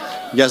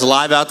You guys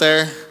alive out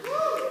there?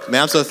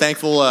 Man, I'm so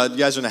thankful you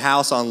guys are in the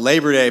house on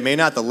Labor Day. Maybe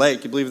not the lake.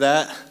 Can you believe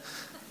that?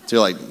 So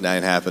you're like, that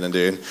ain't happening,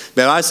 dude.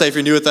 But I say if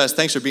you're new with us,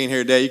 thanks for being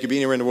here today. You could be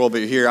anywhere in the world, but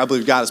you're here. I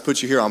believe God has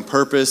put you here on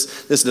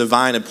purpose. This is a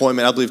divine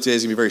appointment. I believe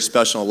today's going to be very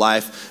special in the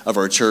life of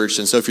our church.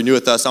 And so if you're new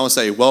with us, I want to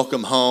say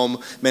welcome home.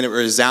 Man, we're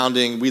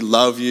resounding. We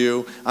love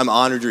you. I'm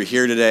honored you're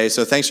here today.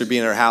 So thanks for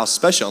being in our house,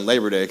 especially on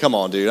Labor Day. Come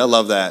on, dude. I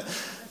love that.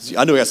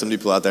 I know we got some new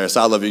people out there,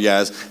 so I love you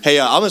guys. Hey,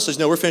 I'm going to let you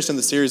know we're finishing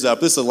the series up.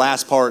 This is the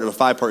last part of a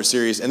 5-part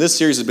series, and this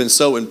series has been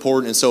so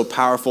important and so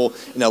powerful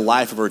in the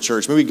life of our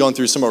church. Maybe going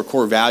through some of our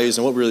core values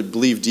and what we really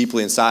believe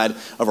deeply inside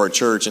of our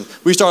church. And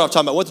we start off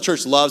talking about what the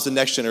church loves the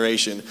next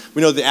generation.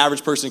 We know the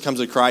average person comes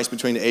to Christ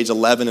between the age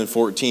 11 and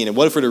 14, and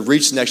what if we're to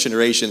reach the next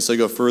generation so they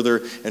go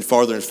further and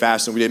farther and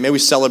faster than we did? Maybe we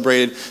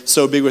celebrated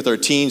so big with our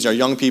teens, our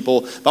young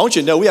people. But I want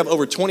you to know we have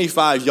over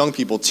 25 young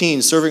people,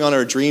 teens, serving on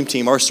our dream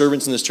team, our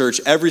servants in this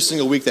church every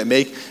single week that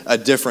make a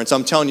difference.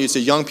 I'm telling you, it's the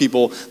young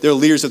people. They're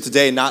leaders of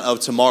today, not of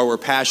tomorrow. We're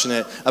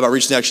passionate about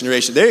reaching the next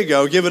generation. There you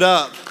go. Give it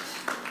up.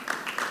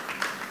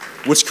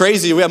 What's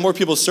crazy, we have more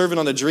people serving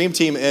on the dream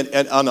team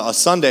on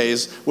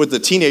Sundays with the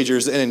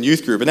teenagers and in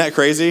youth group. Isn't that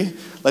crazy?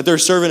 Like they're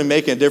serving and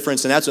making a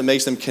difference, and that's what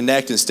makes them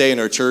connect and stay in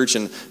our church.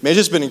 And man, it's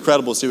just been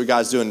incredible to see what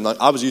God's doing. Like,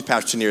 I was youth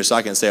pastor 10 years, so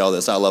I can say all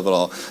this. I love it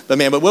all. But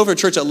man, what if we're a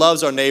church that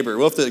loves our neighbor?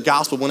 What if the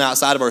gospel went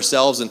outside of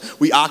ourselves and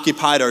we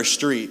occupied our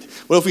street?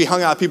 What if we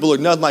hung out with people who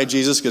look nothing like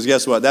Jesus? Because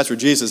guess what? That's where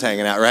Jesus is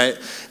hanging out, right?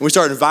 And we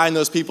started inviting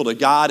those people to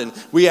God, and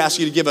we asked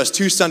you to give us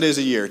 2 Sundays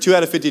a year, 2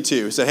 out of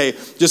 52. We said, hey,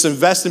 just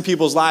invest in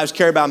people's lives,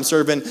 care about them,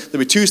 serving. There'll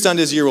be 2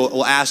 Sundays a year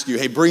we'll ask you,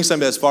 hey, bring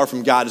somebody that's far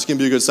from God. It's going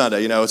to be a good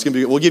Sunday. You know, it's going to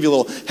be. We'll give you a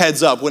little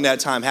heads up when that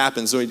time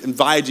happens. So we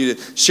invite you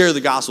to share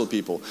the gospel with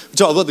people. We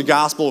talk about the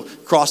gospel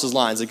crosses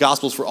lines. The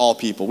gospel's for all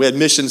people. We had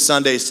Mission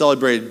Sunday,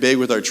 celebrated big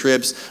with our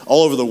trips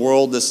all over the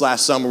world. This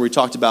last summer, we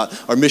talked about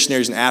our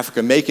missionaries in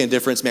Africa making a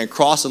difference, man,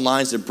 crossing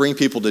lines to bring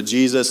people to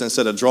Jesus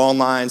instead of drawing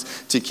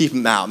lines to keep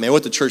them out. Man,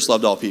 what the church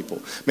loved all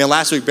people. Man,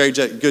 last week, very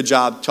good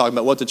job talking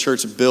about what the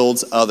church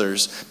builds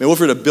others. Man, what if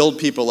we're to build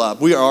people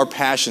up? We are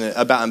passionate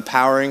about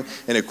empowering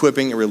and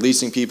equipping and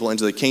releasing people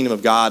into the kingdom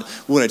of God.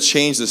 We want to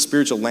change the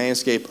spiritual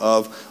landscape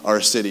of our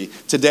city.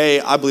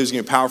 Today, I believe is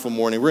going to be a powerful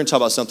morning. We're going to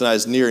talk about something that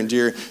is near and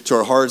dear to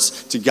our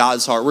hearts, to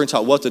God's heart. We're going to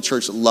talk what the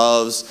church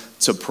loves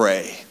to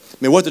pray.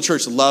 I mean, what the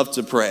church loved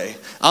to pray.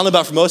 I don't know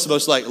about for most of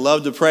us, like,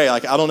 love to pray.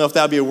 Like, I don't know if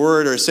that would be a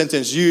word or a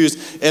sentence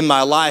used in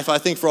my life. I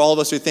think for all of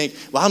us who think,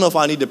 well, I don't know if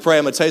I need to pray.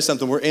 I'm going to tell you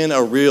something. We're in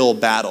a real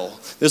battle.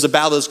 There's a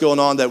battle that's going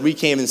on that we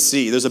can't even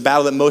see. There's a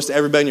battle that most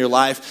everybody in your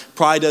life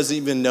probably doesn't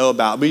even know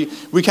about. We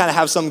kind of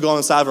have something going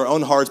inside of our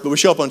own hearts, but we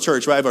show up on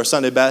church, right? Have our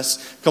Sunday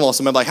best. Come on,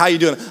 somebody like, how you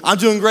doing? I'm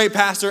doing great,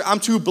 Pastor. I'm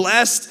too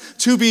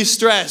blessed to be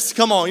stressed.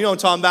 Come on, you know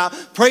what I'm talking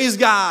about. Praise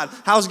God.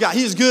 How's God?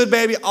 He's good,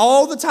 baby.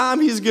 All the time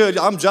he's good.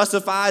 I'm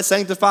justified,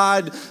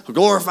 sanctified,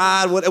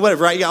 glorified,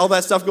 whatever, right? You got all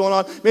that stuff going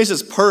on. I mean, it's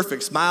just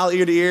perfect. Smile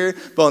ear to ear,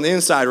 but on the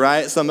inside,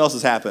 right? Something else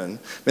has happened.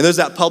 I mean, there's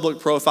that public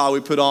profile we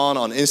put on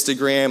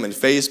Instagram and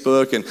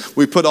Facebook, and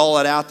we put all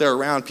that out there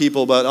around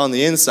people, but on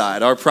the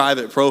inside, our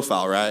private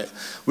profile, right?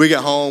 We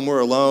get home, we're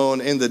alone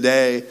in the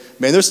day.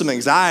 Man, there's some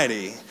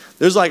anxiety.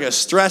 There's like a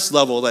stress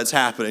level that's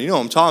happening. You know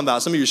what I'm talking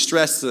about. Some of you are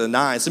stressed to the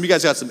nines. Some of you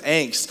guys got some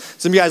angst.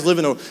 Some of you guys live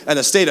in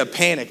a state of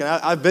panic. And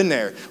I've been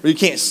there where you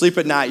can't sleep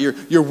at night.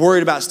 You're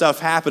worried about stuff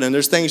happening.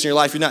 There's things in your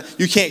life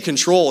you can't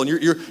control.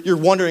 And you're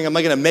wondering, am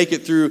I going to make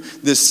it through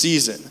this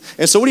season?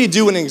 And so what do you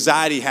do when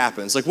anxiety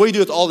happens? Like, what do you do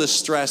with all this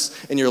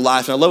stress in your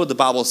life? And I love what the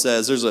Bible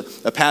says. There's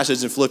a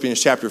passage in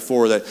Philippians chapter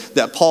 4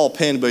 that Paul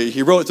penned, but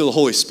he wrote it through the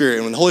Holy Spirit.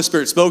 And when the Holy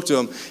Spirit spoke to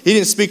him, he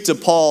didn't speak to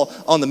Paul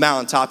on the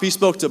mountaintop. He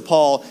spoke to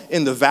Paul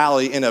in the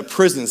valley in a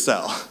prison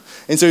cell.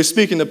 And so he's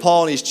speaking to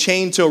Paul, and he's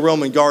chained to a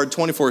Roman guard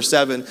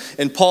 24/7.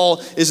 And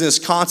Paul is in this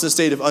constant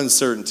state of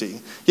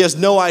uncertainty. He has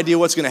no idea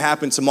what's going to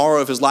happen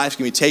tomorrow, if his life's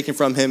going to be taken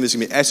from him, is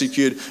going to be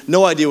executed.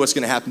 No idea what's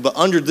going to happen. But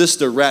under this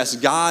duress,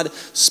 God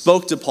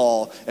spoke to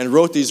Paul and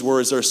wrote these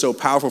words that are so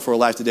powerful for our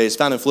life today. It's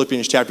found in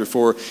Philippians chapter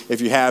 4.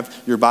 If you have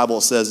your Bible,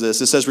 it says this.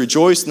 It says,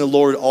 rejoice in the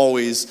Lord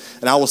always.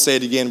 And I will say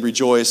it again,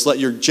 rejoice. Let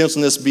your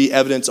gentleness be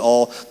evident to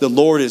all. The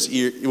Lord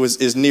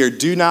is near.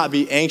 Do not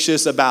be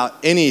anxious about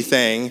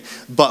anything,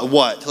 but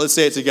what? Let's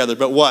say it together.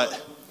 But what?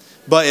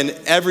 But in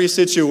every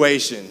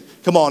situation.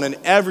 Come on, in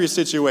every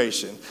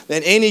situation,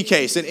 in any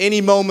case, in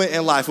any moment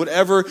in life,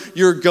 whatever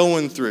you're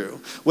going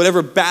through,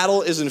 whatever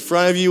battle is in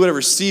front of you,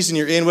 whatever season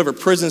you're in, whatever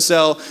prison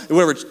cell,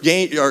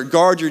 whatever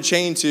guard you're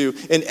chained to,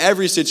 in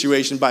every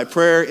situation, by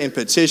prayer and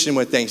petition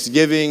with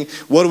thanksgiving,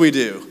 what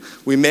do?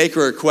 We make a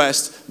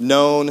request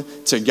known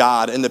to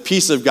God, and the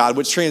peace of God,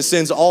 which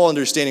transcends all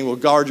understanding, will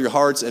guard your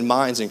hearts and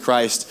minds in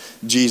Christ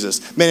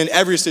Jesus. Man, in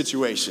every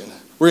situation,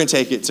 we're going to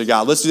take it to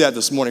God. Let's do that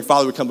this morning.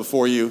 Father, we come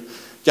before you.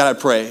 God, I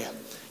pray,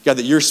 God,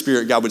 that your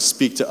Spirit, God, would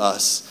speak to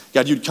us.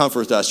 God, you'd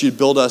comfort us. You'd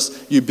build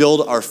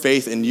our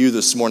faith in you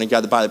this morning,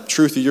 God, that by the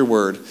truth of your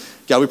word,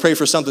 God, we pray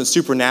for something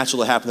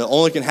supernatural to happen that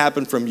only can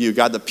happen from you.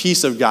 God, the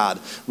peace of God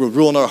will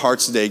rule in our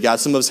hearts today. God,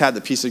 some of us had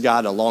the peace of God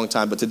in a long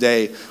time, but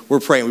today we're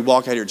praying. We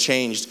walk out here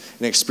changed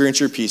and experience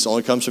your peace. It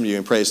only comes from you,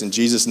 and praise in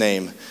Jesus'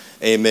 name.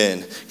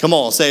 Amen. Come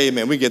on, say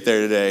amen. We get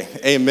there today.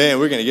 Amen.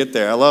 We're going to get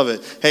there. I love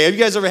it. Hey, have you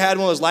guys ever had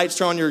one of those lights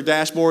turn on your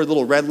dashboard,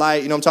 little red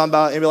light? You know what I'm talking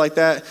about? Anybody like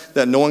that?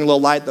 That annoying little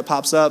light that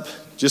pops up?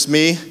 Just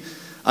me?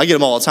 I get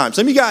them all the time.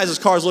 Some of you guys'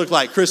 cars look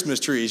like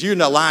Christmas trees. You're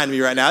not lying to me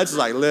right now. It's just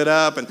like lit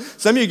up. And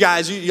some of you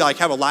guys, you like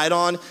have a light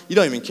on. You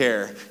don't even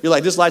care. You're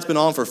like, this light's been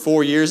on for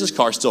 4 years. This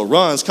car still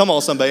runs. Come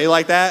on, somebody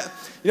like that.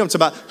 You know what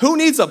I'm talking about? Who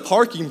needs a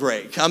parking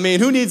brake? I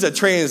mean, who needs a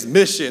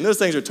transmission? Those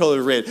things are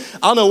totally red.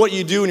 I don't know what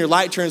you do when your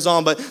light turns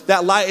on, but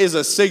that light is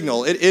a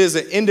signal. It is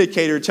an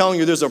indicator telling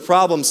you there's a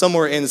problem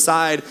somewhere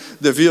inside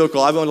the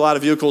vehicle. I've owned a lot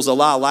of vehicles, a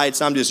lot of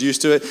lights. I'm just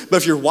used to it. But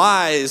if you're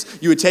wise,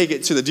 you would take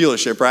it to the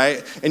dealership,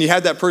 right? And you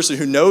have that person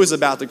who knows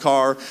about the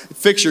car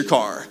fix your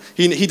car.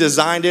 He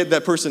designed it.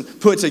 That person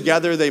put it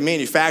together. They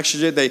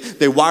manufactured it.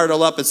 They wired it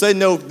all up. And so they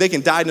know they can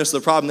diagnose the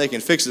problem. They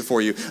can fix it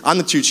for you. I'm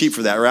not too cheap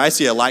for that, right? I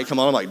see a light come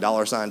on. I'm like,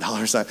 $sign.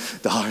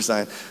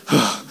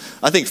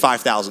 I think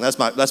 5,000. That's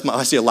my.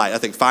 I see a light. I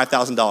think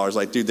 $5,000.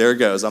 Like, dude, there it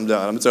goes. I'm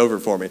done. It's over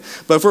for me.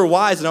 But if we're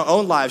wise in our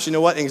own lives, you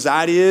know what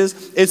anxiety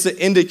is? It's an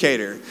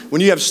indicator. When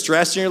you have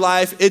stress in your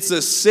life, it's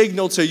a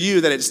signal to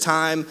you that it's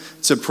time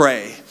to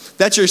pray.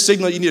 That's your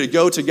signal you need to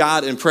go to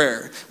God in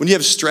prayer. When you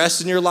have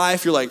stress in your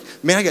life, you're like,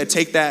 man, I got to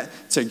take that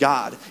to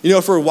God. You know,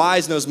 if we're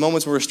wise in those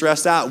moments when we're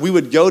stressed out, we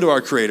would go to our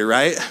creator,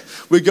 right?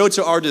 We'd go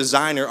to our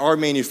designer, our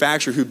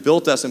manufacturer who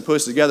built us and put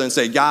us together and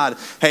say, God,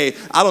 hey,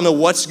 I don't know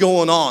what's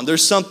going on.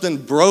 There's something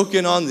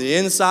broken on the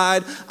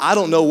inside. I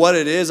don't know what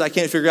it is. I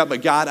can't figure it out,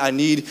 but God, I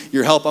need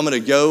your help. I'm going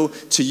to go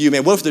to you.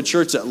 Man, what if the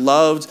church that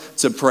loved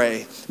to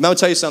pray? I'm going to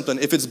tell you something.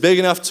 If it's big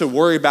enough to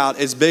worry about,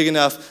 it's big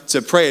enough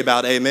to pray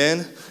about.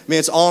 Amen. I mean,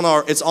 it's on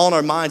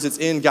our minds. It's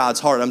in God's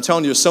heart. I'm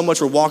telling you, there's so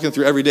much we're walking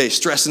through every day,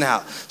 stressing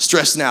out.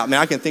 Man,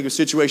 I can think of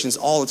situations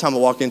all the time I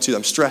walk into that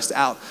I'm stressed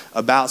out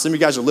about. Some of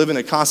you guys are living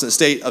in a constant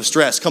state of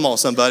stress. Come on,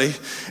 somebody.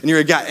 And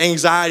you've got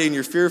anxiety and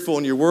you're fearful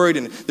and you're worried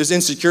and there's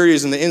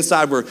insecurities on the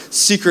inside. We're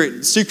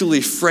secretly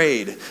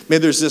afraid.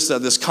 Maybe there's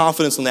this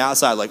confidence on the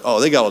outside, like, oh,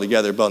 they got it all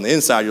together. But on the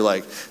inside, you're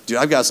like, dude,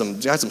 I've got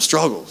some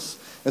struggles.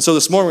 And so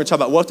this morning we're going to talk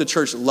about what the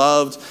church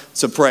loved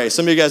to pray.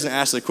 Some of you guys are going to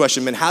ask the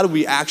question, man, how do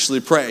we actually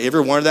pray? You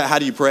ever wondered that? How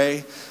do you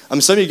pray? I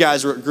mean, some of you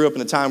guys grew up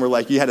in a time where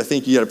like you had to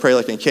think you had to pray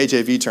like in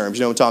KJV terms.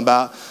 You know what I'm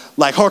talking about?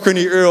 Like, hearken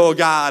to your ear, O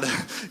God,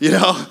 you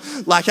know,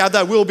 like how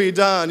that will be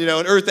done, you know,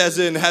 on earth as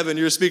in heaven.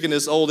 You're speaking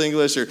this old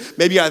English, or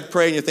maybe I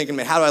pray and you're thinking,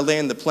 man, how do I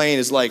land the plane?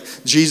 Is like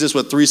Jesus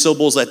with 3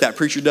 syllables like that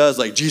preacher does,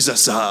 like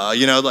Jesus,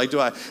 you know, like do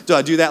I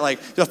do that?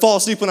 Like, do I fall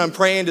asleep when I'm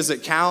praying? Does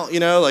it count? You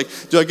know, like,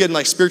 do I get in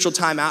like spiritual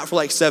time out for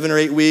like 7 or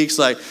 8 weeks?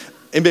 Like,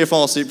 anybody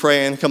fall asleep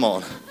praying? Come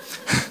on.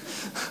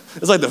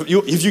 It's like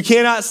if you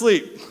cannot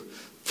sleep,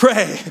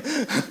 pray,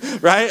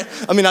 right?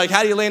 I mean, like,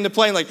 how do you land the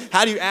plane? Like,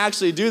 how do you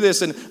actually do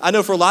this? And I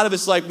know for a lot of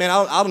us, like, man,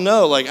 I don't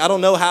know. Like, I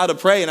don't know how to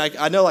pray. And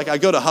I know, like, I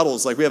go to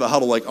huddles. Like, we have a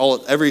huddle. Like,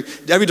 every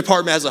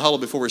department has a huddle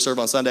before we serve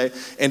on Sunday.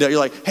 And you're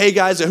like, hey,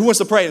 guys, who wants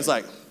to pray? And it's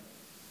like,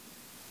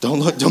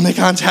 don't make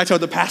contact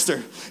with the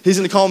pastor. He's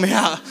going to call me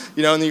out.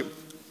 You know, and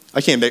I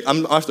can't make,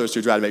 I'm off those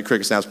two trying to make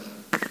cricket sounds.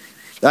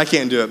 I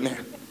can't do it,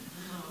 man.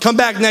 Come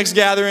back next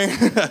gathering.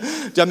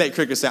 I make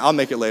cricket sound. I'll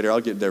make it later.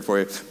 I'll get there for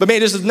you. But man,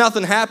 just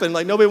nothing happened.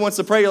 Like nobody wants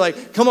to pray. You're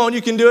like, come on,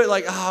 you can do it.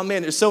 Like, oh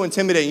man, it's so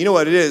intimidating. You know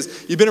what it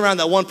is? You've been around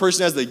that one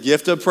person who has the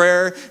gift of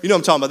prayer. You know what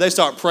I'm talking about. They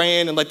start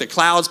praying and like the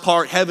clouds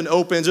part, heaven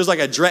opens. There's like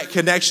a direct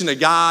connection to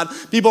God.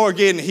 People are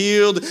getting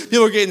healed.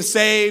 People are getting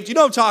saved. You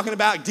know what I'm talking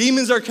about.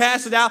 Demons are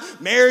casted out.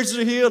 Marriages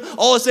are healed.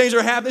 All those things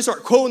are happening. They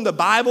start quoting the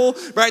Bible,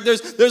 right?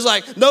 There's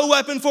like, no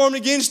weapon formed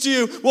against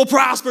you will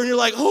prosper. And you're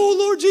like, oh,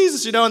 Lord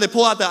Jesus, you know, and they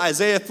pull out the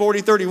Isaiah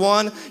 40:31. You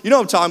know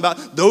what I'm talking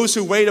about. Those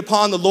who wait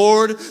upon the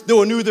Lord, they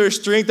will renew their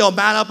strength. They'll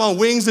mount up on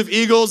wings of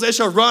eagles. They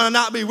shall run and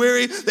not be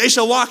weary. They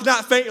shall walk and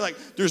not faint. You're like,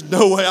 there's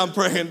no way I'm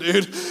praying,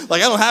 dude.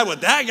 Like, I don't have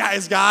what that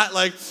guy's got.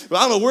 Like,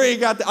 I don't know where he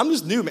got that. I'm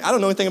just new, man. I don't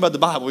know anything about the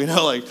Bible, you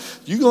know. Like,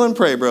 you go and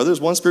pray, bro.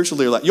 There's one spiritual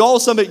leader. Like,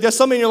 there's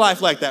somebody in your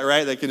life like that,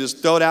 right? That can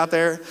just throw it out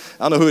there.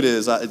 I don't know who it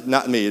is.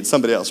 Not me. It's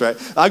somebody else, right?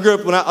 I grew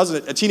up when I was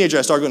a teenager.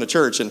 I started going to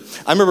church, and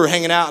I remember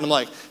hanging out, and I'm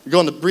like, you're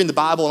going to reading the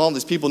Bible, and all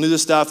these people knew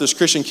this stuff. There's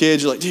Christian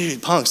kids. You're like,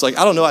 dude, punks. Like,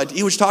 I don't know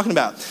idea what you're talking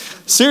about.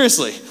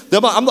 Seriously.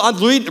 I'm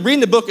reading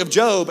the book of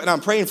Job, and I'm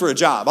praying for a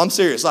job. I'm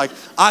serious. Like,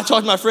 I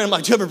talked to my friend, I'm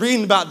like, dude, I've been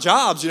reading about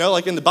jobs, you know,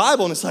 like in the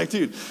Bible, and it's like,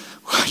 dude,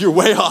 you're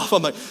way off.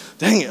 I'm like,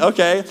 dang it,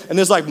 okay. And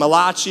there's like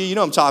Malachi, you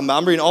know what I'm talking about.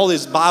 I'm reading all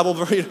these Bible.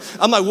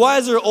 I'm like, why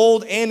is there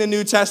Old and a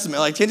New Testament?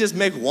 Like, can't you just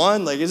make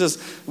one? Like, it's just,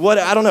 what,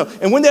 I don't know.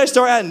 And when did I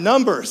start adding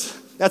numbers?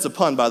 That's a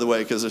pun, by the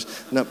way, because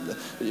there's no,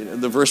 you know,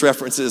 the verse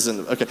references,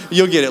 and okay,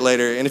 you'll get it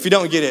later. And if you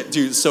don't get it,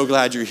 dude, so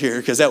glad you're here,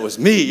 because that was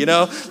me, you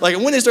know? Like,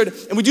 when they started,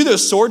 and we do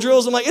those sword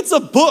drills, I'm like, it's a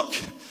book.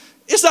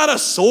 It's not a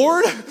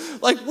sword.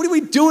 Like, what are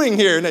we doing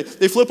here? And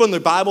they flip on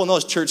their Bible, and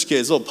those church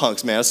kids, little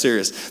punks, man, I'm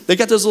serious. They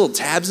got those little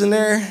tabs in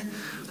there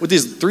with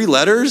these 3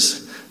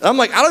 letters. And I'm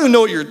like, I don't even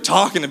know what you're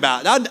talking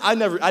about. I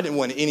didn't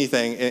win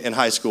anything in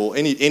high school,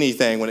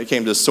 anything when it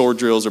came to sword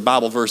drills or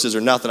Bible verses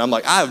or nothing. I'm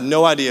like, I have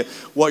no idea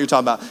what you're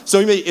talking about. So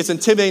it's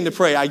intimidating to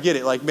pray. I get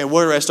it. Like, man,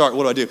 where do I start?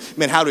 What do I do?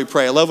 Man, how do we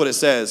pray? I love what it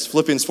says,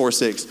 Philippians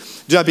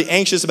 4:6. Do not be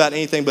anxious about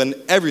anything, but in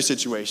every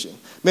situation.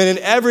 Man, in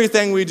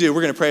everything we do,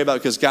 we're going to pray about it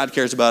because God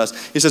cares about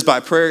us. He says,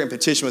 by prayer and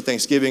petition with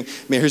thanksgiving,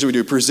 man, here's what we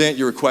do. Present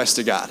your request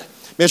to God.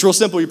 Man, it's real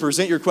simple. You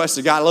present your request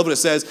to God. I love what it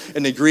says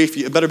in the Greek.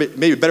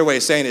 Maybe a better way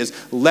of saying it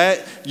is,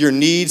 let your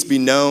needs be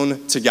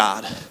known to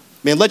God.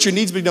 Man, let your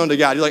needs be known to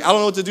God. You're like, I don't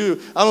know what to do. I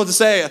don't know what to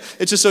say.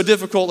 It's just so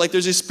difficult. Like,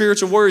 there's these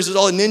spiritual warriors. There's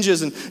all the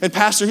ninjas, and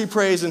pastor, he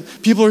prays, and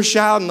people are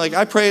shouting. Like,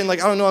 I pray, and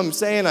like, I don't know what I'm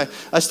saying.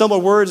 I stumble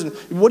on words, and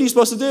what are you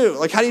supposed to do?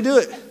 Like, how do you do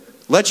it?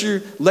 Let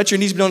your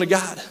needs be known to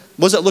God.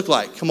 What does that look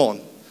like? Come on.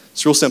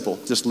 It's real simple.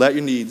 Just let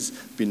your needs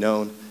be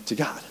known to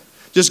God.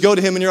 Just go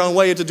to him in your own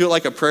way. You have to do it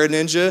like a prayer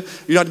ninja.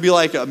 You don't have to be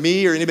like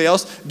me or anybody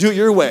else. Do it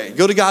your way.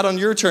 Go to God on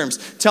your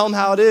terms. Tell him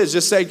how it is.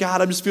 Just say, God,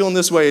 I'm just feeling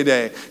this way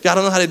today. God, I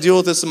don't know how to deal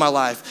with this in my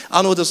life. I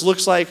don't know what this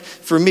looks like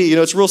for me. You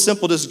know, it's real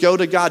simple. Just go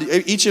to God.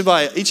 Each of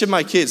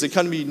my kids, they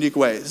come to me in unique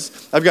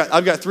ways. I've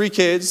got 3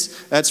 kids.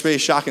 That's very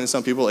shocking to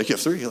some people. Like, you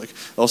have 3? Like,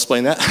 I'll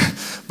explain that.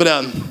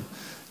 But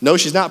no,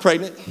 she's not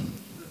pregnant.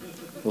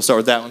 We'll start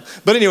with that one.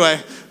 But anyway,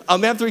 I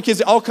have 3 kids.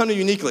 They all come to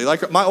uniquely.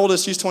 Like my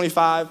oldest, she's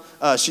 25.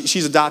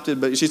 She's adopted,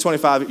 but she's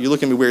 25. You're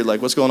looking at me weird,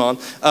 like, what's going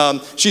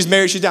on? She's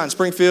married. She's down in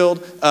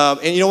Springfield.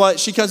 And you know what?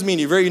 She comes to me in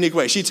a very unique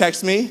way. She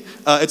texts me.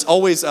 It's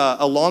always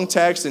a long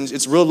text, and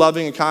it's real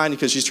loving and kind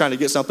because she's trying to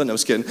get something. No, I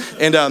was kidding.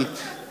 And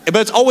but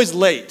it's always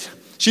late.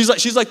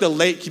 She's like the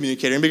late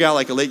communicator. Anybody got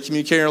like a late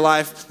communicator in her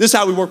life? This is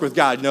how we work with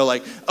God, you know,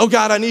 like, oh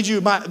God, I need you.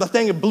 The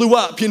thing blew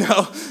up, you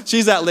know.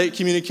 She's that late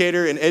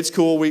communicator, and it's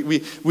cool. We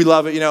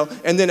love it, you know.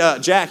 And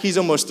then Jack, he's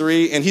almost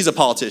 3, and he's a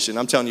politician.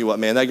 I'm telling you what,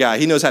 man, that guy,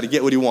 he knows how to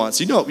get what he wants.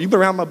 You know, you've been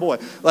around my boy.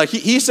 Like,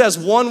 he says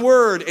one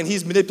word, and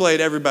he's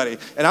manipulated everybody.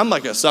 And I'm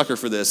like a sucker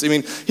for this. I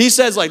mean, he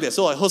says like this.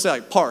 He'll say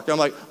like park. I'm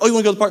like, oh, you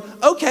want to go to the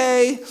park?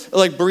 Okay.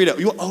 Like burrito.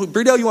 You want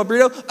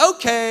burrito?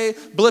 Okay.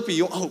 Blippi.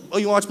 You want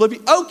to watch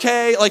Blippi?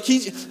 Okay. Like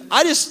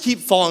I just keep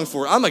falling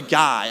for it. I'm a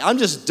guy. I'm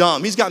just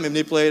dumb. He's got me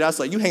manipulated. I was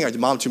like, you hang out with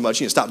your mom too much.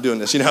 You need to stop doing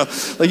this, you know?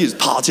 Like, he's a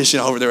politician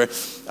over there.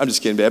 I'm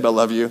just kidding, babe. I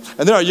love you.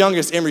 And then our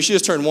youngest, Emery, she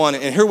just turned 1,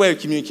 and her way of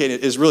communicating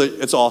is really,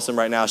 it's awesome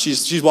right now.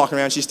 She's walking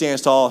around. She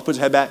stands tall, puts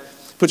her head back,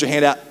 puts her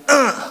hand out.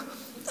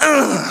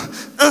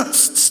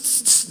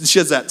 She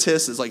has that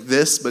tiss. It's like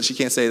this, but she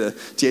can't say the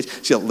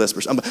th. She has a lisp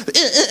or something.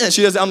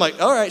 She does. I'm like,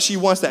 all right, she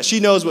wants that. She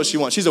knows what she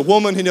wants. She's a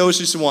woman who knows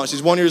what she wants.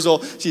 She's 1 year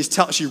old.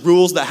 She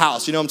rules the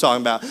house. You know what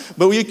I'm talking about.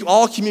 But we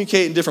all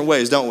communicate in different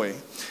ways, don't we?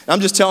 And I'm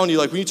just telling you,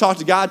 like, when you talk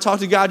to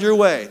God your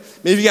way.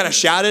 Maybe you got to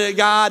shout it at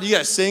God. You got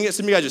to sing it.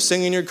 Some of you guys just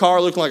sing in your car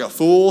looking like a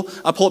fool.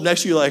 I pull up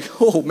next to you like,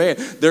 oh, man,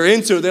 they're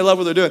into it. They love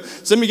what they're doing.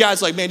 Some of you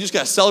guys like, man, you just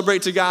got to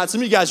celebrate to God. Some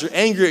of you guys are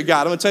angry at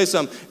God. I'm going to tell you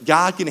something.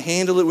 God can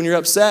handle it when you're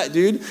upset,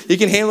 dude. He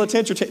can handle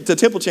the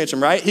temple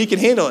tantrum, right? He can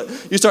handle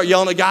it. You start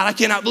yelling at God, I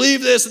cannot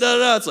believe this. Da, da,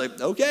 da. It's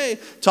like, okay,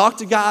 talk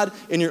to God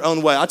in your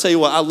own way. I'll tell you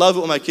what, I love it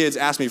when my kids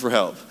ask me for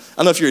help. I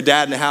don't know if you're a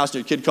dad in the house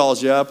and your kid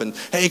calls you up and,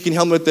 hey, can you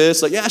help me with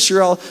this? Like, yeah,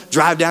 sure, I'll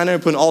drive down there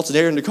and put an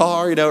alternator in the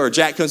car, you know, or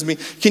Jack comes to me,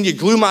 can you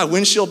glue my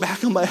windshield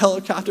back on my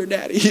helicopter,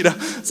 Daddy? You know,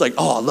 it's like,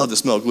 oh, I love the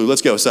smell of glue.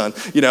 Let's go, son.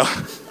 You know,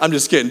 I'm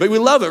just kidding. But we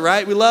love it,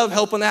 right? We love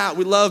helping out.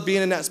 We love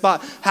being in that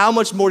spot. How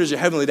much more does your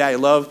Heavenly Daddy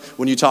love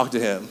when you talk to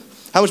him?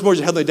 How much more does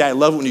your Heavenly Daddy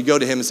love it when you go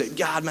to him and say,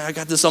 God, man, I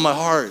got this on my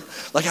heart.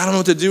 Like, I don't know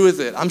what to do with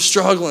it. I'm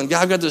struggling.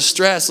 God, I've got this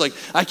stress. Like,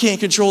 I can't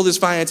control these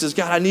finances.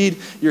 God, I need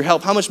your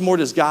help. How much more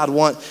does God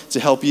want to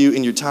help you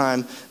in your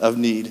time of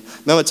need? Now,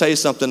 I'm going to tell you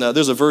something.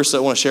 There's a verse I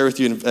want to share with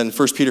you in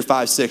 1 Peter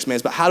 5:6, man.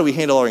 It's about how do we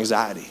handle our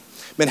anxiety?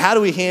 Man, how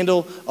do we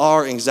handle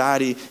our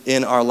anxiety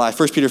in our life?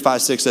 1 Peter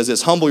 5:6 says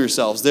this, humble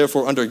yourselves,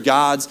 therefore, under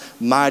God's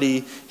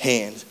mighty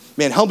hand.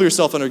 Man, humble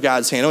yourself under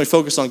God's hand. Only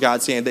focus on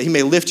God's hand that he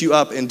may lift you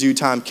up in due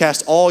time.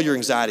 Cast all your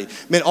anxiety,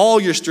 man, all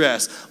your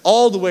stress,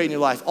 all the weight in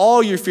your life,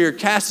 all your fear,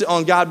 cast it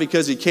on God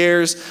because he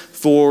cares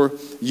for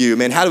you.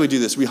 Man, how do we do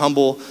this? We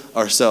humble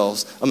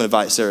ourselves. I'm going to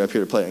invite Sarah up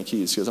here to play on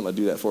keys because I'm going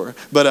to do that for her.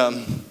 But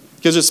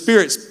because the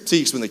Spirit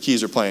speaks when the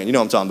keys are playing. You know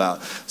what I'm talking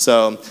about.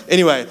 So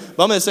anyway,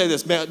 but I'm going to say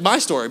this. Man, my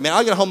story, man,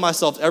 I got to humble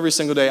myself every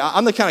single day.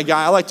 I'm the kind of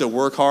guy, I like to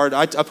work hard.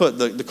 I put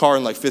the car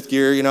in like 5th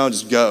gear, you know, and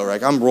just go.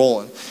 Like, I'm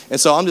rolling. And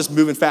so I'm just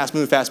moving fast.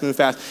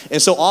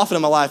 And so often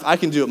in my life, I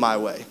can do it my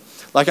way.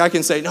 Like, I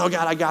can say, no,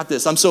 God, I got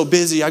this. I'm so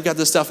busy. I've got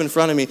this stuff in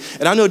front of me.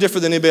 And I'm no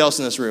different than anybody else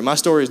in this room. My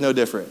story is no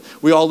different.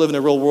 We all live in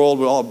a real world.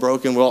 We're all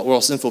broken. We're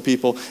all sinful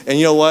people. And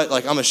you know what?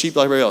 Like, I'm a sheep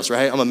like everybody else,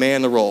 right? I'm a man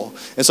in the role.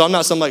 And so I'm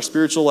not some, like,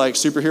 spiritual, like,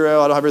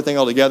 superhero. I don't have everything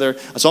all together. So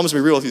I'm just going to be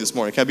real with you this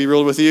morning. Can I be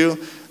real with you? I'm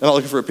not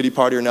looking for a pity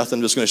party or nothing.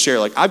 I'm just going to share.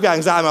 Like, I've got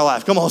anxiety in my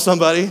life. Come on,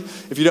 somebody.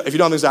 If you don't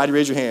have anxiety,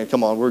 raise your hand.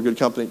 Come on. We're a good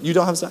company. You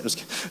don't have anxiety? It's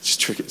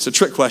just tricky. It's a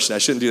trick question. I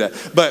shouldn't do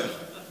that. But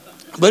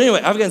anyway,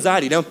 I've got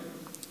anxiety, you know?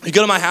 You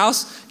go to my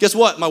house, Guess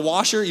what? My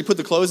washer, you put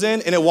the clothes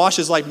in, and it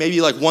washes like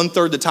maybe like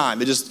 1/3 the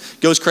time. It just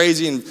goes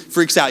crazy and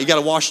freaks out. You got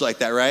to wash like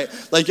that, right?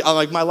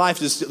 Like my life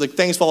just, like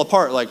things fall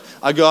apart. Like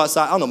I go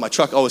outside, I don't know, my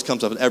truck always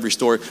comes up in every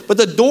story. But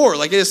the door,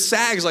 like it just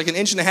sags like 1.5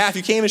 inches.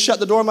 You can't even shut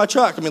the door of my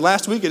truck. I mean,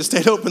 last week it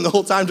stayed open the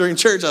whole time during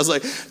church. I was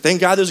like, thank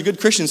God there's good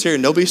Christians here.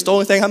 Nobody stole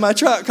anything on my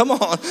truck. Come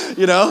on,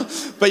 you know?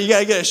 But you got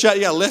to get it shut.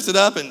 You got to lift it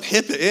up and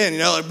hip it in, you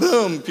know, like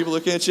boom. People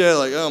looking at you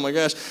like, oh my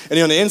gosh. And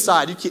on the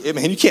inside,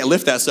 you can't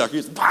lift that sucker.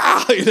 You just,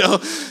 wow, you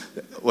know?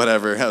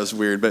 Whatever, that was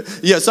weird. But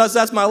yeah, so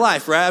that's my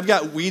life, right? I've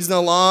got weeds in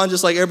the lawn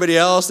just like everybody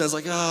else. And it's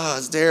like, oh,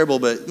 it's terrible.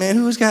 But man,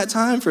 who's got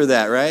time for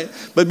that, right?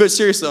 But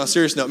seriously, on a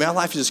serious note, man, my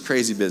life is just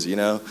crazy busy, you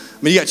know?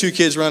 I mean, you got 2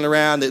 kids running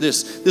around.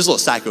 This little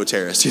psycho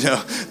terrorist, you know?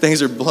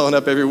 Things are blowing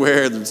up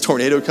everywhere. The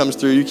tornado comes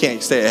through. You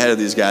can't stay ahead of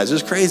these guys.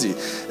 It's crazy.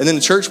 And then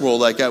the church world,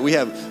 like we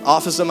have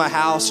office in my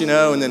house, you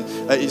know? And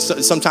then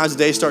sometimes the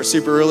day starts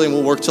super early and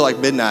we'll work till like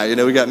midnight. You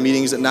know, we got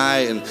meetings at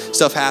night and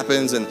stuff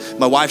happens. And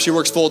my wife, she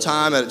works full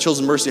time at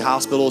Children's Mercy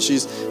Hospital.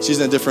 She's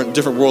in a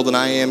different world than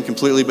I am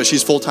completely, but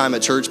she's full-time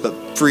at church,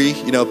 but free,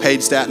 you know,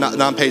 paid staff, not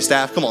non-paid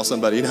staff. Come on,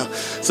 somebody, you know.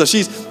 So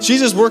she's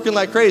just working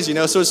like crazy, you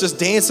know, so it's just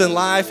dancing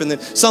life, and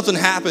then something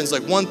happens,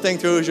 like one thing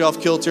throws you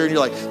off kilter, and you're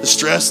like, the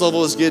stress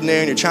level is getting there,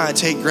 and you're trying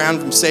to take ground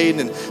from Satan,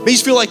 and you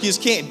just feel like you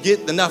just can't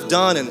get enough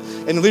done, and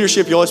in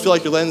leadership, you always feel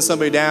like you're letting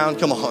somebody down.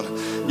 Come on.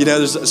 You know,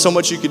 there's so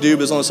much you could do, but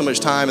there's only so much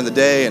time in the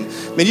day, and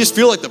I mean, you just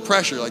feel like the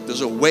pressure, like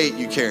there's a weight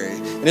you carry,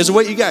 and there's a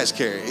weight you guys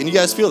carry, and you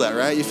guys feel that,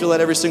 right? You feel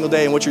that every single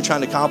day in what you're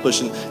trying to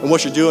accomplish and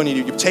what you're doing,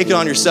 you take it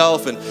on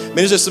yourself, and I mean,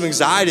 there's just some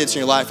anxiety that's in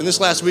your life. And this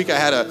last week, I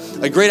had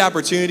a great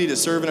opportunity to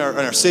serve in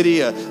our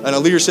city, in a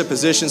leadership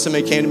position.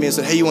 Somebody came to me and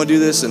said, hey, you want to do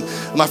this? And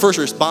my first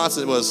response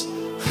was,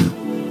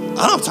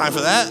 I don't have time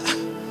for that.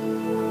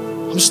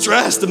 I'm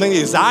stressed. I mean, the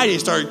anxiety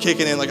started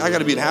kicking in. Like, I got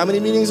to be in how many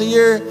meetings a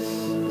year?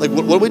 Like,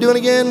 what are we doing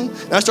again?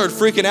 And I started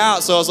freaking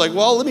out. So I was like,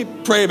 well, let me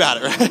pray about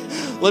it,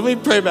 right? Let me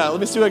pray about it.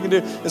 Let me see what I can do.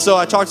 And so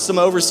I talked to some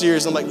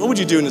overseers. And I'm like, what would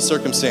you do in this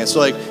circumstance? So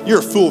like, you're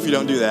a fool if you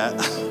don't do that.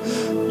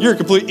 You're a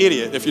complete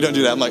idiot if you don't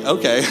do that. I'm like,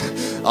 okay,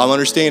 I'm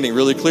understanding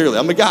really clearly.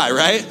 I'm a guy,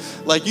 right?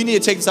 Like, you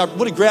need to take this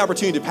what a great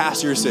opportunity to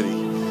pastor your city.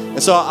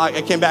 And so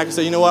I came back and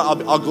said, you know what,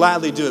 I'll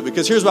gladly do it,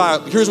 because here's why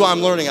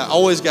I'm learning. I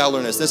always got to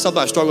learn this. This is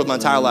something I've struggled with my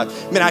entire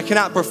life. Man, I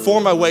cannot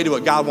perform my way to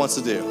what God wants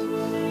to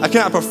do. I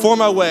cannot perform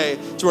my way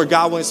to where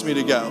God wants me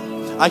to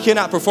go. I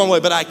cannot perform my way,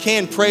 but I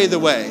can pray the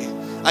way.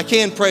 I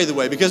can pray the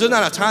way, because there's not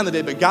enough time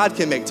today, but God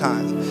can make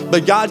time.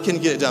 But God can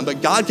get it done.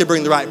 But God can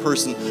bring the right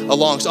person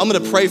along. So I'm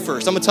going to pray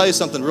first. I'm going to tell you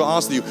something real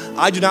honest with you.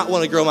 I do not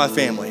want to grow my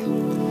family. As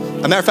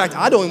a matter of fact,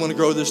 I don't even want to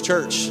grow this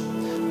church.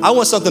 I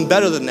want something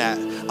better than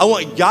that. I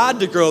want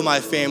God to grow my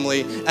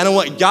family, and I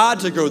want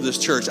God to grow this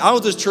church. I don't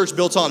want this church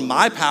built on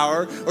my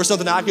power or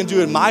something I can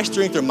do in my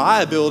strength or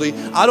my ability.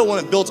 I don't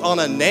want it built on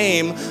a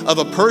name of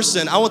a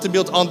person. I want it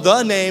built on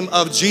the name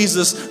of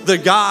Jesus, the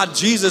God,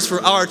 Jesus,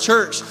 for our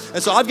church.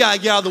 And so I've got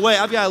to get out of the way.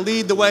 I've got to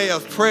lead the way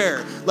of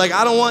prayer. Like,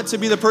 I don't want to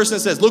be the person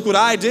that says, look what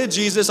I did,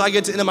 Jesus. I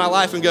get to the end of my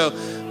life and go,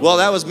 well,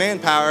 that was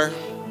manpower.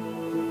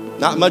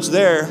 Not much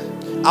there.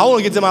 I want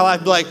to get to my life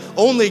and be like,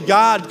 only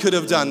God could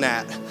have done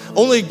that.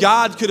 Only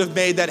God could have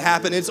made that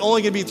happen. It's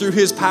only going to be through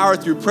his power,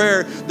 through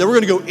prayer, that we're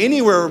going to go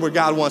anywhere where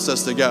God wants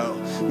us to go.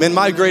 Man,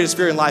 my greatest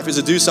fear in life is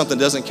to do something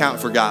that doesn't count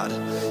for God.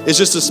 It's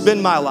just to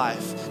spend my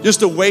life,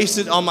 just to waste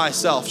it on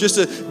myself, just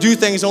to do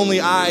things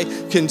only I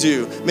can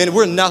do. Man,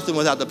 we're nothing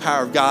without the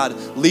power of God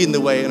leading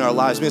the way in our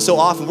lives. Man, so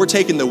often we're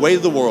taking the weight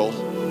of the world.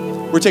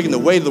 We're taking the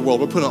weight of the world.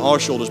 We're putting it on our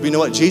shoulders. But you know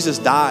what? Jesus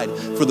died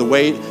for the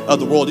weight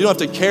of the world. You don't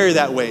have to carry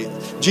that weight.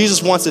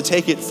 Jesus wants to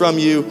take it from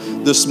you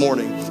this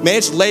morning. Man,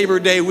 it's Labor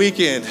Day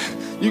weekend.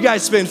 You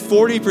guys spend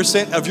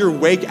 40% of your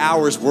wake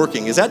hours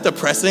working. Is that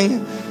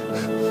depressing?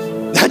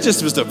 That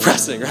just was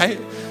depressing,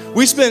 right?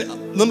 We spend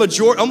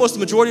almost the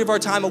majority of our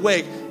time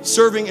awake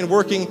serving and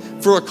working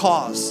for a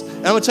cause.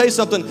 And I'm going to tell you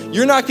something.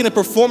 You're not going to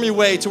perform your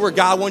way to where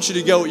God wants you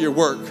to go at your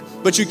work,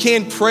 but you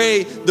can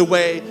pray the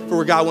way for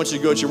where God wants you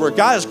to go at your work.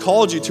 God has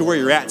called you to where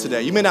you're at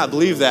today. You may not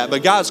believe that,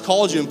 but God has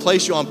called you and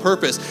placed you on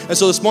purpose. And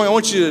so this morning, I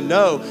want you to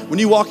know, when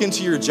you walk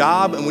into your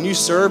job and when you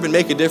serve and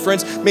make a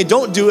difference,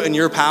 don't do it in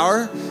your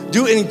power.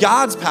 Do it in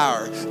God's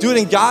power. Do it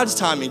in God's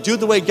timing. Do it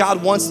the way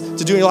God wants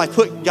to do in your life.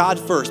 Put God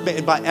first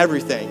by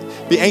everything.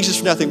 Be anxious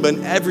for nothing, but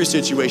in every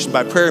situation,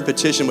 by prayer and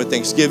petition with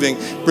thanksgiving,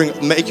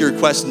 make your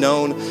requests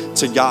known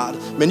to God.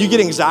 Man, you get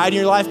anxiety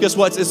in your life, guess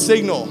what? It's a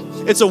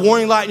signal. It's a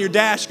warning light in your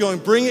dash going,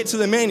 bring it to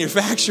the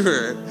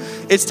manufacturer.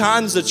 It's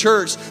time as a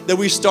church that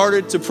we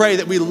started to pray,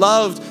 that we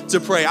loved to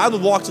pray. I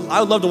would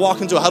love to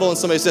walk into a huddle and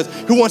somebody says,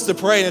 who wants to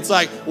pray? And it's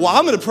like, well,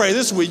 I'm going to pray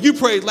this week. You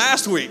prayed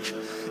last week.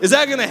 Is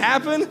that going to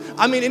happen?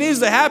 I mean, it needs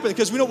to happen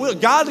because we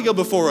want God to go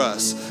before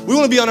us. We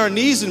want to be on our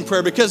knees in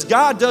prayer because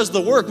God does the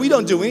work. We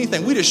don't do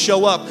anything. We just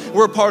show up.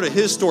 We're a part of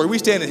his story. We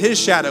stand in his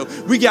shadow.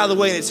 We get out of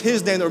the way, and it's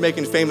his name that we're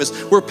making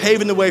famous. We're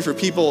paving the way for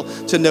people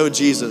to know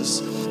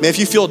Jesus. Man, if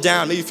you feel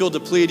down, maybe you feel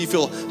depleted, you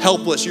feel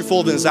helpless, you're full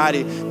of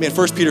anxiety, man,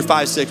 1 Peter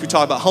 5:6, we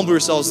talk about humble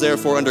yourselves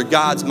therefore under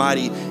God's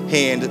mighty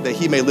hand that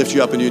he may lift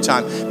you up in due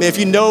time. Man, if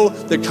you know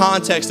the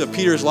context of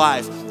Peter's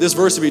life, this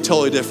verse would be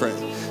totally different.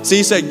 See,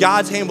 he said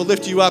God's hand will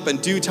lift you up in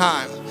due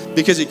time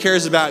because he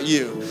cares about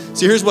you.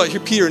 See, here's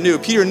what Peter knew.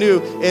 Peter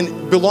knew,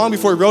 and long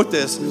before he wrote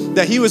this,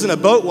 that he was in a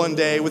boat one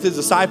day with his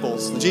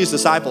disciples, Jesus'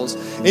 disciples,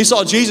 and he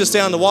saw Jesus stay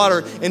on the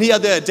water, and he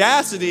had the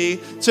audacity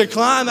to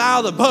climb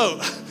out of the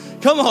boat.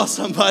 Come on,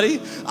 somebody.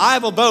 I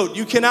have a boat.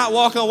 You cannot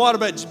walk on water,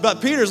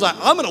 but Peter's like,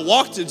 I'm going to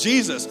walk to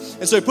Jesus.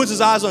 And so he puts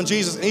his eyes on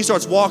Jesus, and he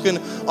starts walking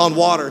on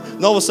water.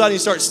 And all of a sudden, he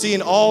starts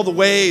seeing all the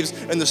waves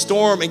and the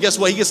storm, and guess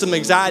what? He gets some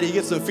anxiety. He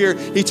gets some fear.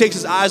 He takes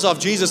his eyes off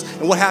Jesus,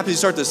 and what happens? He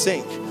starts to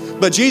sink.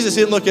 But Jesus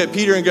didn't look at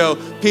Peter and go,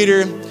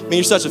 Peter, man,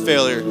 you're such a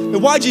failure.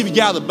 And why'd you even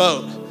get out of the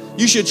boat?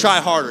 You should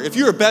try harder. If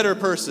you're a better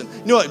person,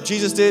 you know what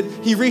Jesus did?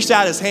 He reached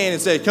out his hand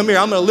and said, come here,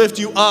 I'm going to lift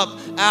you up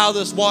out of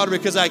this water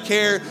because I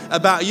care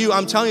about you.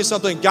 I'm telling you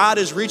something, God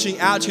is reaching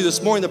out to you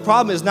this morning. The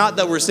problem is not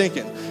that we're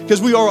sinking, because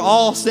we are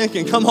all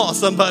sinking. Come on,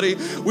 somebody.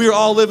 We are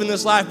all living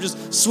this life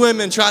just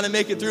swimming, trying to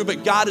make it through,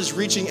 but God is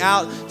reaching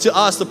out to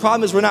us. The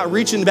problem is we're not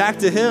reaching back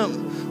to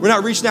him. We're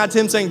not reaching out to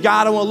him saying,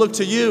 God, I want to look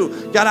to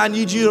you. God, I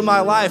need you in my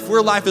life.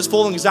 Where life is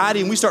full of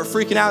anxiety and we start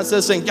freaking out instead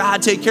of saying,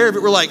 God, take care of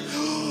it. We're like,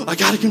 oh, I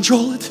got to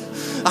control it.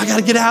 I got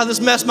to get out of this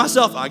mess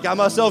myself. I got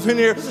myself in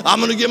here. I'm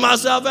going to get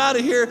myself out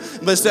of here.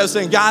 But instead of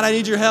saying, God, I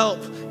need your help.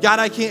 God,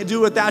 I can't do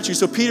it without you.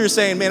 So Peter's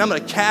saying, man, I'm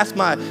going to cast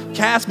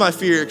my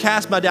fear,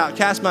 cast my doubt,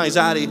 cast my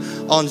anxiety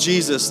on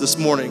Jesus this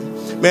morning.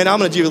 Man, I'm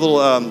going to give you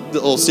a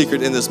little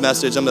secret in this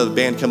message. I'm going to have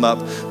the band come up.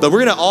 But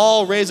we're going to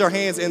all raise our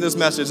hands in this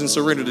message and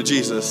surrender to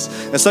Jesus.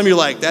 And some of you are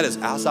like, that is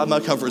outside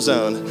my comfort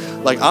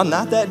zone. Like, I'm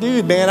not that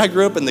dude, man. I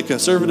grew up in the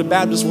conservative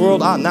Baptist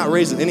world. I'm not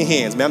raising any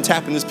hands, man. I'm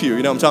tapping this pew.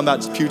 You know what I'm talking about?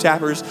 Just pew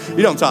tappers. You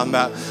know what I'm talking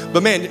about.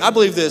 But, man, I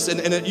believe this.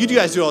 And you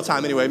guys do it all the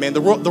time anyway, man.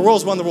 The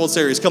Royals won the World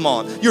Series. Come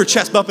on. You were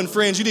chest bumping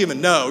friends. You didn't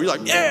even know. You're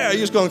like, yeah, you're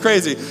just going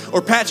crazy.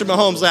 Or Patrick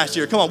Mahomes last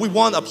year. Come on. We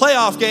won a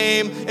playoff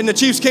game in the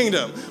Chiefs'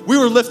 kingdom. We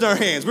were lifting our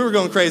hands. We were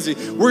going crazy.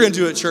 We're going to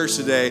do it at church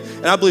today.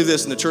 And I believe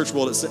this in the church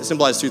world, it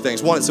symbolizes two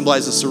things. One, it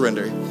symbolizes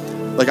surrender.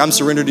 Like, I'm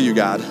surrendered to you,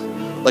 God.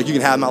 Like, you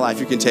can have my life,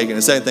 you can take it. And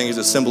the second thing is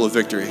a symbol of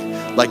victory.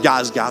 Like,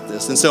 God's got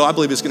this. And so I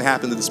believe it's going to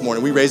happen this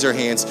morning. We raise our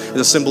hands as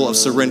a symbol of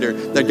surrender,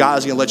 that God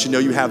is going to let you know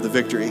you have the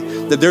victory.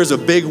 That there's a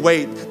big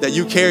weight that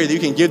you carry that you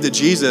can give to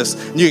Jesus,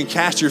 and you can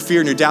cast your fear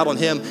and your doubt on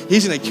him.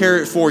 He's going to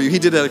carry it for you. He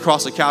did that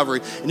across the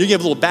Calvary. And you can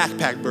have a little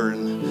backpack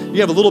burden. You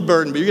have a little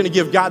burden, but you're going to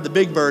give God the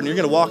big burden. You're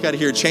going to walk out of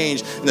here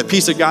changed, and the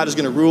peace of God is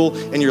going to rule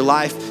in your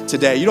life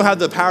today. You don't have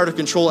the power to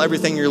control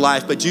everything in your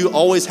life, but you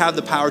always have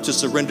the power to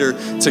surrender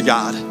to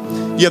God.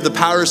 You have the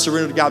power to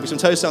surrender to God, because I'm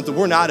telling you something,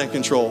 we're not in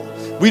control.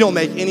 We don't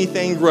make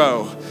anything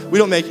grow. We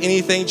don't make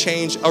anything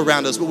change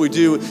around us. What we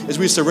do is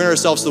we surrender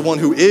ourselves to the one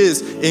who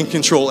is in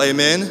control,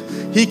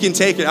 amen? He can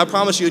take it. I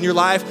promise you, in your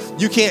life,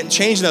 you can't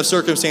change enough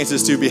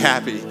circumstances to be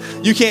happy.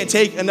 You can't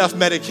take enough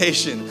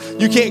medication.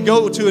 You can't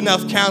go to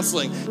enough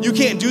counseling. You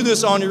can't do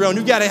this on your own.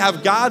 You gotta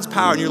have God's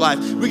power in your life.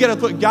 We gotta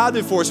put God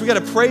before us. We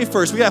gotta pray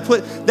first. We gotta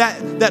put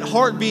that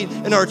heartbeat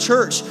in our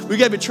church. We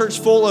gotta be a church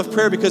full of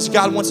prayer, because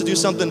God wants to do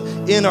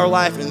something in our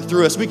life and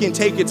through us. We can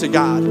take it to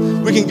God.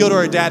 We can go to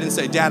our dad and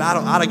say, Dad, I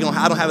don't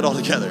have it all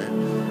together.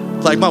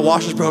 Like, my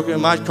washer's broken,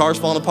 my car's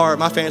falling apart,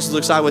 my finances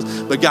look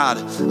sideways, but God,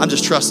 I'm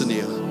just trusting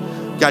you.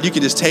 God, you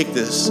can just take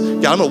this.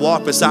 God, I'm going to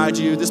walk beside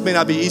you. This may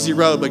not be an easy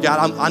road, but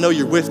God, I know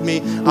you're with me.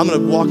 I'm going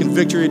to walk in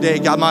victory today.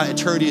 God, my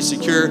eternity is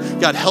secure.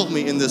 God, help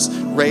me in this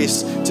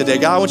race today.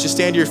 God, I want you to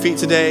stand to your feet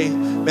today.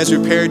 Man, as we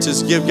prepare to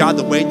just give God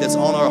the weight that's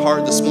on our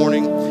heart this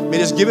morning, man,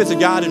 just give it to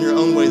God in your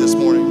own way this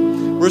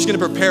morning. We're just going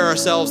to prepare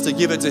ourselves to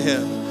give it to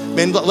him.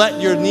 Man, let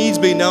your needs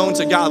be known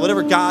to God.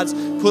 Whatever God's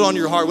put on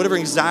your heart, whatever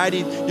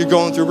anxiety you're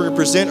going through, we're going to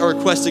present our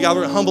request to God.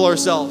 We're going to humble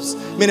ourselves.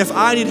 Man, if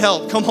I need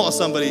help, come on,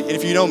 somebody. And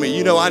if you know me,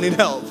 you know I need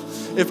help.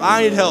 If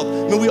I need help,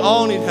 I mean, we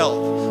all need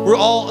help. We're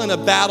all in a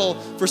battle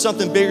for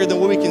something bigger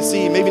than what we can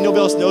see. Maybe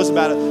nobody else knows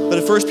about it. But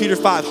in 1 Peter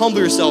 5, humble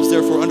yourselves,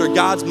 therefore, under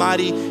God's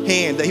mighty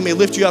hand, that he may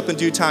lift you up in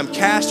due time.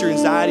 Cast your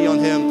anxiety on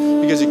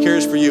him, because he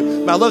cares for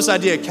you. But I love this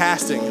idea of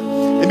casting.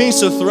 It means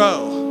to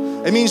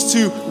throw. It means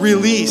to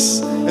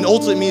release, and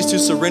ultimately means to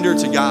surrender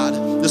to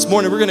God. This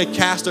morning, we're going to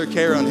cast our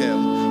care on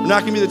him. We're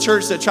not going to be the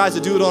church that tries to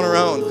do it on our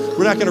own.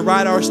 We're not going to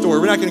write our story.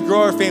 We're not going to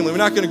grow our family. We're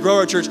not going to grow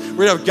our church.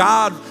 We're going to have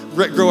God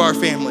grow our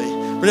family.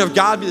 We're going to have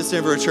God be the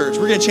center of our church.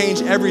 We're going to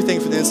change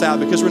everything from the inside,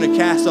 because we're going to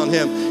cast on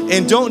him.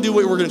 And don't do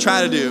what we're going to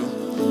try to do.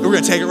 We're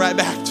going to take it right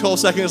back 12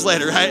 seconds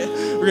later, right?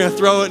 We're going to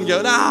throw it and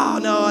go, no,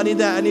 I need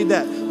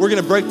that. We're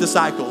going to break the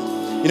cycle.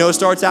 You know, it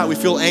starts out, we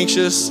feel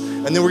anxious,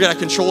 and then we're going to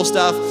control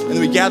stuff, and then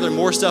we gather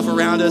more stuff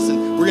around us,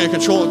 and we're going to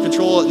control it,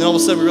 and then all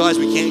of a sudden we realize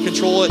we can't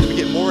control it, and we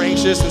get more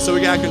anxious, and so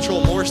we got to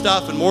control more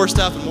stuff, and more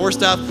stuff, and more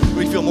stuff, and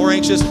we feel more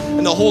anxious,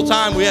 and the whole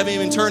time we haven't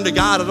even turned to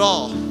God at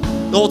all.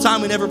 The whole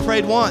time we never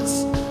prayed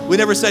once. We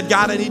never said,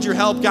 God, I need your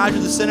help. God,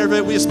 you're the center of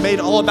it. We just made it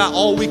all about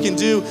all we can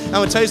do. I'm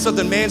going to tell you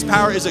something. Man's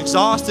power is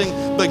exhausting,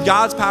 but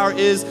God's power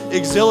is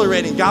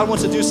exhilarating. God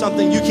wants to do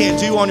something you can't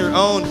do on your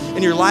own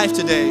in your life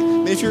today. I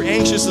mean, if you're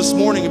anxious this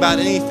morning about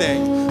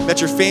anything, about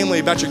your family,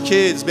 about your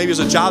kids, maybe it's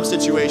a job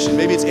situation,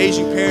 maybe it's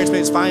aging parents,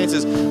 maybe it's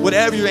finances,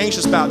 whatever you're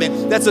anxious about,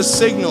 man, that's a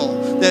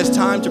signal that it's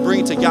time to bring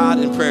it to God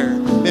in prayer.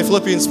 Man,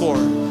 Philippians 4.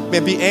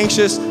 Man, be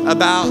anxious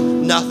about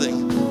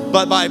nothing,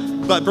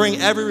 but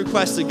bring every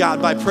request to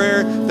God by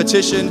prayer,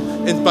 petition,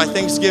 and by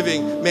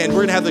thanksgiving. Man,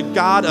 we're gonna have the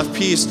God of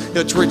peace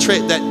that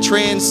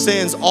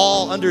transcends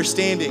all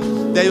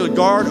understanding, that will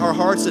guard our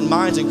hearts and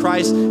minds in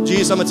Christ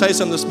Jesus. I'm gonna tell you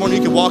something this morning.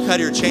 You can walk out of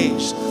here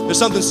changed. There's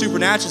something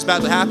supernatural that's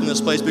about to happen in this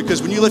place,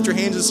 because when you lift your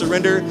hands in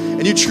surrender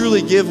and you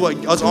truly give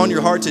what's on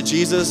your heart to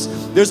Jesus,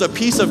 there's a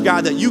peace of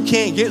God that you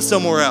can't get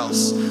somewhere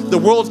else. The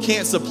world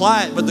can't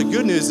supply it, but the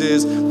good news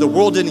is the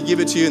world didn't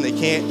give it to you and they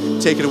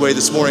can't take it away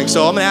this morning.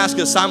 So I'm gonna ask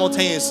us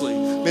simultaneously,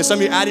 man, some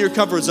of you out of your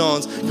comfort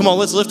zones, come on,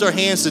 let's lift our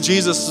hands to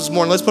Jesus this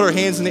morning. Let's put our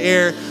hands in the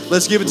air.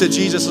 Let's give it to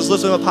Jesus. Let's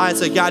lift them up high and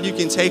say, God, you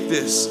can take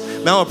this.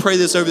 Man, I want to pray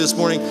this over this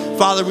morning.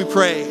 Father, we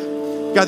pray